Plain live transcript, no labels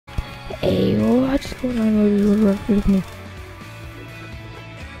Hey, what's going on with me?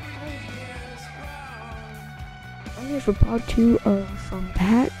 I'm here for part 2 of From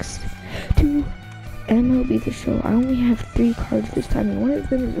Packs to MLB The Show. I only have 3 cards this time, and one of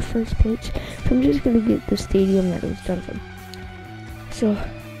them is the first pitch, so I'm just going to get the stadium that it was done from. So,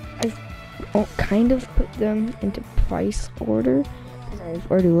 I've kind of put them into price order, because I've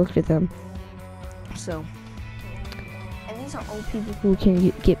already looked at them. So, and these are all people who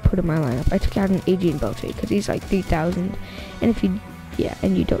can get put in my lineup. I took out an Adrian Beltre because he's like 3,000. And if you,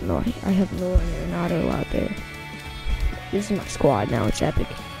 and you don't know, I have Noah and Renato out there. This is my squad now. It's epic.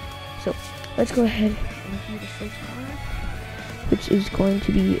 So let's go ahead and do the first card, which is going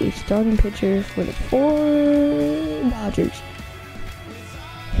to be a starting pitcher for the 4 Dodgers.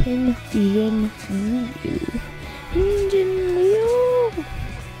 Hyun-Jin Ryu.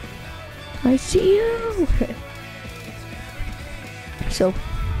 I see you. So,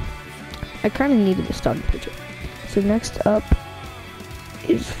 I kind of needed a starting pitcher. So next up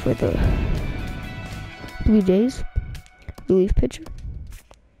is for the Blue Jays, relief pitcher,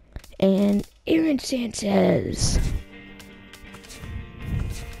 and Aaron Sanchez.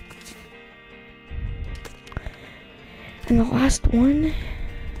 And the last one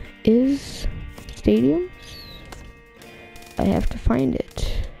is stadiums. I have to find it.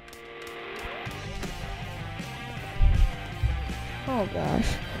 Oh gosh.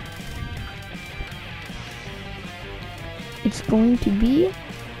 It's going to be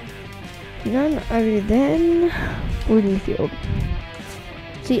none other than Wooden Field.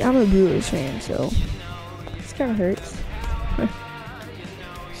 See, I'm a Brewers fan, so this kind of hurts.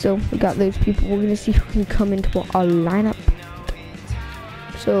 So we got those people. We're gonna see who can come into our lineup.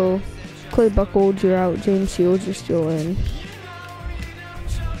 So Clay Buchholz, you're out. James Shields, you're still in.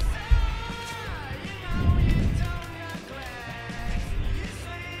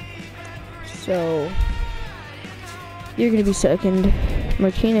 So you're gonna be second.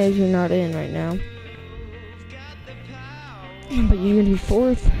 Martinez, you're not in right now, but you're gonna be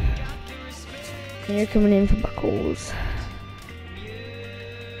 4th, and you're coming in for Buchholz.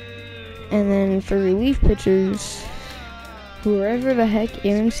 And then for relief pitchers, whoever the heck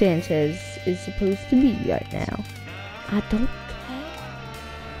Aaron Sanchez is supposed to be right now, I don't care.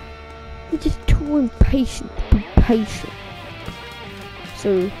 I'm just too impatient to be patient.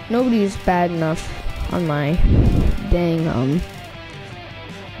 So nobody is bad enough on my dang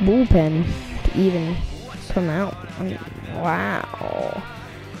bullpen to even come out. Wow.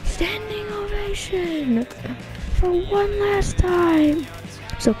 Standing ovation for one last time.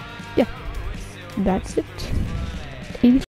 So yeah, that's it.